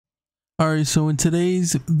Alright, so in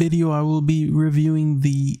today's video I will be reviewing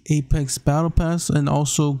the Apex Battle Pass and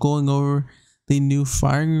also going over the new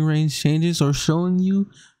firing range changes, or showing you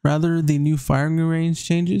rather the new firing range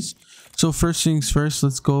changes. So first things first,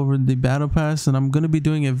 let's go over the Battle Pass, and I'm going to be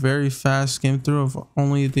doing a very fast skim through of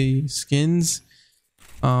only the skins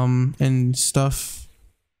and stuff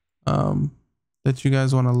that you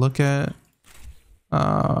guys want to look at.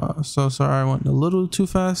 So sorry I went a little too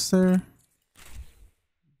fast there.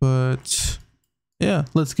 But yeah,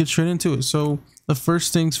 let's get straight into it. So the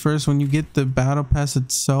first things first, when you get the battle pass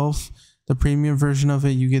itself, the premium version of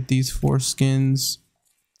it, you get these 4 skins,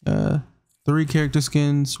 3 character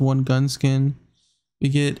skins, 1 gun skin. We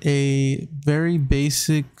get a very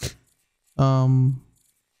basic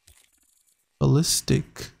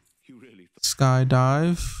ballistic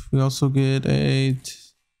skydive. We also get a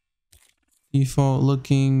default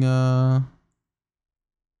looking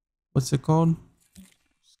what's it called,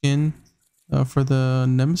 skin for the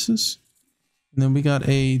Nemesis. And then we got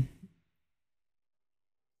a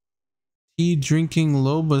tea drinking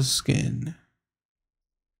Loba skin.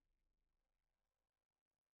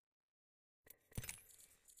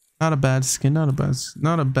 Not a bad skin, not a bad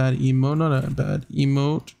emote, not a bad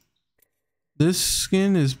emote. This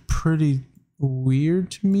skin is pretty weird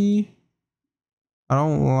to me. I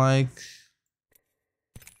don't like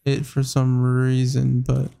it for some reason,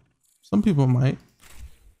 but some people might.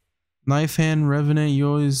 Knife hand Revenant, you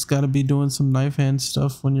always got to be doing some knife hand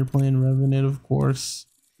stuff when you're playing Revenant, of course.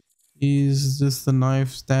 He's just the knife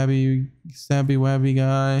stabby wabby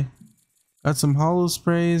guy. Got some hollow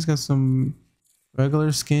sprays, got some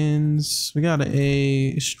regular skins. We got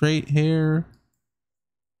a straight hair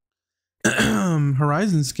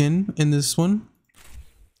Horizon skin in this one.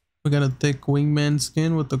 We got a thick wingman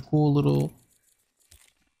skin with a cool little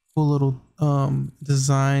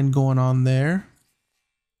design going on there.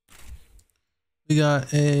 We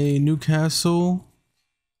got a Newcastle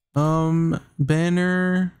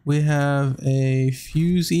banner. We have a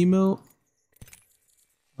fuse emote.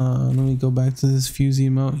 Let me go back to this fuse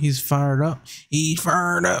emote. He's fired up. He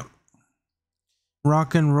fired up.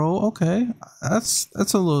 Rock and roll. Okay, that's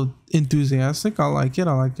a little enthusiastic. I like it.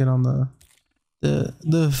 I like it on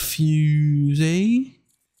the fuse.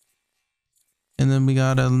 And then we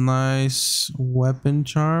got a nice weapon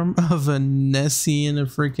charm of a Nessie and a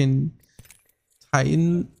freaking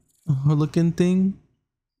Titan looking thing.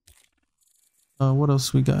 What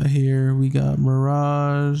else we got here? We got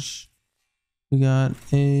Mirage. We got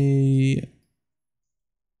a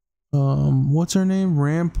what's her name?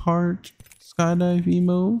 Rampart skydive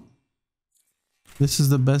emo. This is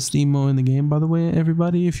the best emo in the game, by the way,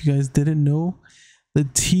 everybody. If you guys didn't know, the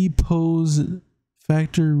T-pose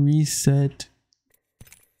factory reset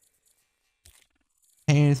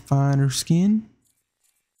Pathfinder skin.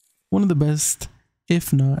 One of the best,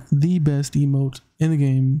 if not the best emote in the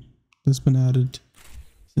game that's been added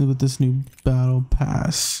with this new battle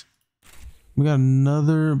pass. We got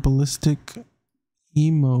another ballistic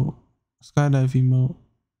emote, skydive emote.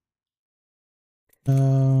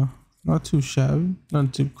 Not too shabby,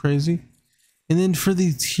 not too crazy. And then for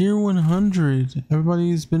the tier 100,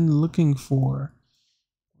 everybody's been looking for,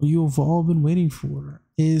 you've all been waiting for,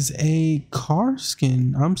 is a car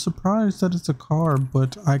skin. I'm surprised that it's a car,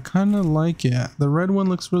 but I kind of like it. The red one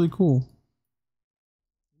looks really cool.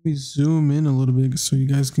 Let me zoom in a little bit so you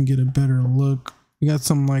guys can get a better look. We got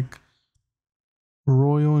some like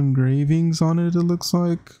royal engravings on it, it looks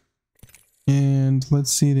like. And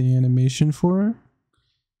let's see the animation for it.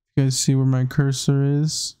 You guys see where my cursor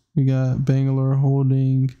is? We got Bangalore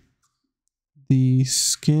holding the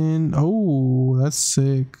skin. Oh, that's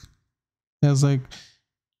sick. It has like,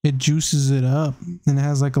 it juices it up, and it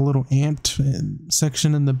has like a little ant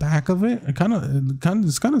section in the back of it.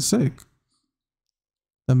 It's kind of sick.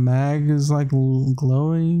 The mag is like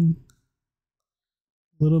glowing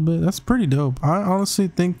a little bit. That's pretty dope. I honestly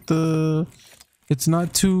think it's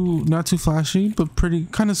not too flashy, but pretty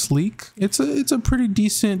kind of sleek. It's a pretty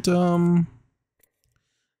decent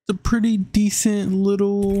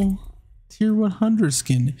little tier 100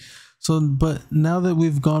 skin. So, but now that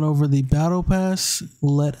we've gone over the battle pass,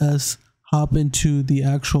 let us hop into the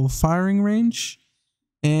actual firing range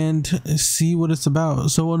and see what it's about.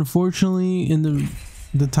 So unfortunately, in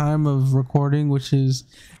the time of recording, which is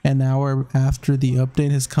an hour after the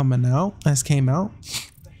update came out,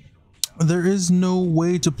 there is no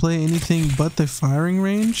way to play anything but the firing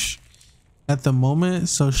range at the moment.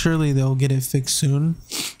 So surely they'll get it fixed soon,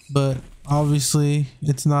 but obviously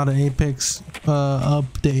it's not an Apex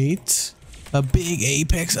update, a big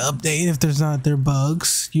Apex update if there's not their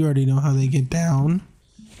bugs. You already know how they get down.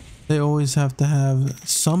 They always have to have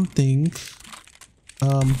something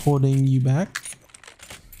holding you back.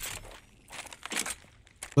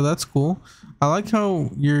 So that's cool. I like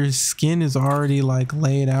how your skin is already like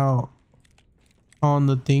laid out on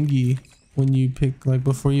the thingy when you pick, like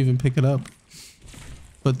before you even pick it up.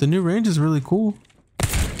 But the new range is really cool.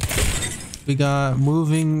 We got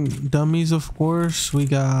moving dummies, of course. We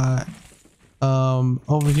got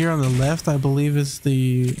over here on the left, I believe is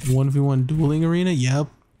the 1v1 dueling arena. Yep,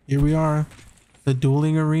 here we are, the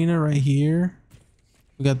dueling arena right here.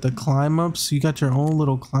 We got the climb ups. You got your own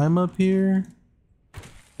little climb up here.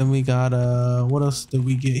 Then we got what else did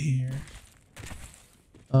we get here?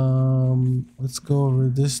 Let's go over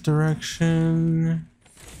this direction.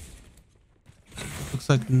 Looks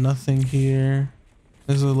like nothing here.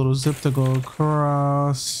 There's a little zip to go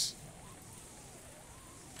across.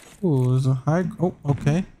 Oh, there's a high. Oh,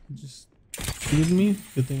 okay. Just excuse me.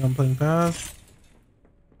 Good thing I'm playing fast.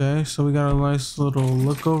 Okay, so we got a nice little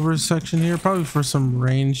look over section here, probably for some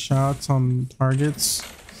range shots on targets.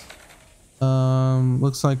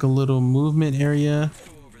 Looks like a little movement area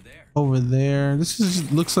over there. This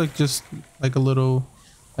is looks like just like a little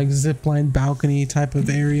like zipline balcony type of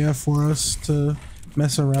area for us to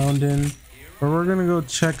mess around in. But we're gonna go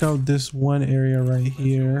check out this one area right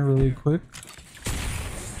here really quick.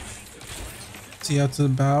 See how it's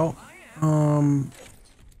about.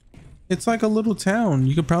 It's like a little town.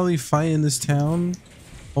 You could probably fight in this town,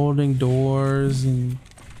 holding doors and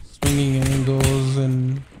swinging angles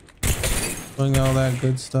and doing all that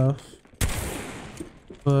good stuff.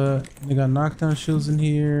 But they got knockdown shields in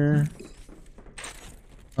here.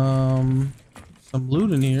 Some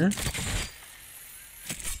loot in here.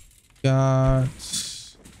 Got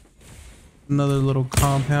another little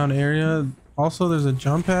compound area. Also, there's a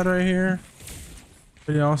jump pad right here.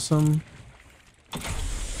 Pretty awesome.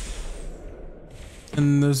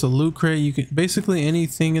 And there's a loot crate. You can basically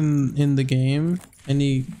anything in the game,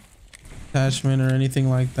 any attachment or anything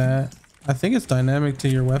like that. I think it's dynamic to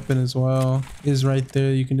your weapon as well, is right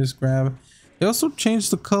there. You can just grab. They also changed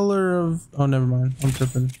the color of, oh never mind, I'm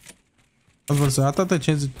tripping. I was about to say, I thought they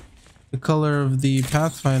changed the color of the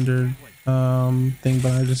Pathfinder thing,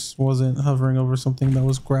 but I just wasn't hovering over something that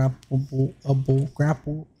was grappleable.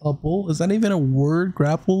 Is that even a word?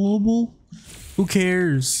 Grappleable? Who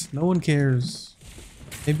cares? No one cares.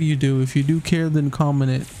 Maybe you do. If you do care, then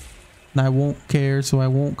comment it. And I won't care, so I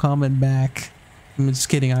won't comment back. I'm just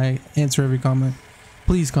kidding. I answer every comment.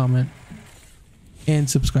 Please comment and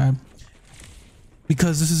subscribe,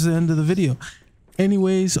 because this is the end of the video.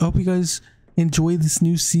 Anyways, I hope you guys enjoy this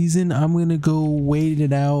new season. I'm gonna go wait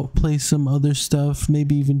it out, play some other stuff,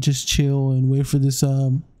 maybe even just chill and wait for this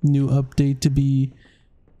new update to be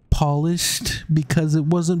polished, because it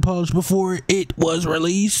wasn't polished before it was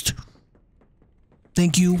released.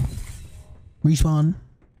 Thank you, Respawn.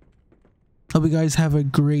 Hope you guys have a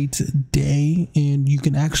great day and you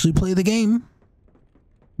can actually play the game,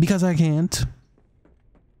 because I can't.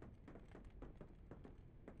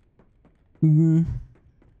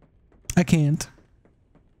 I can't.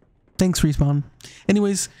 Thanks, Respawn.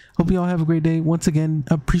 Anyways, hope you all have a great day. Once again,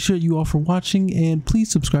 appreciate you all for watching, and please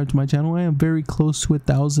subscribe to my channel. I am very close to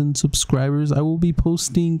 1,000 subscribers. I will be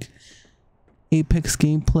posting Apex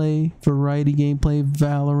gameplay, variety gameplay,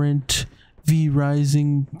 Valorant,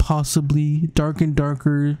 V-Rising, possibly Dark and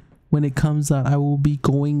Darker. When it comes out, I will be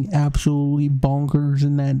going absolutely bonkers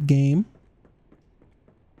in that game.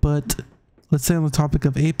 But let's stay on the topic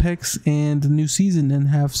of Apex and the new season and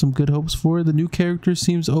have some good hopes for it. The new character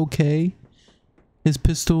seems okay. His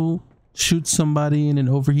pistol shoots somebody and it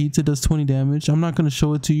overheats. It does 20 damage. I'm not going to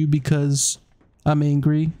show it to you because I'm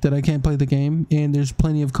angry that I can't play the game, and there's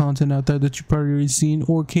plenty of content out there that you've probably already seen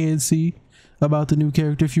or can see about the new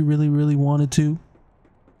character if you really wanted to.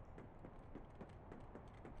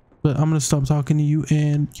 But I'm going to stop talking to you,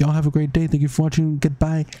 and y'all have a great day. Thank you for watching.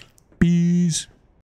 Goodbye. Peace.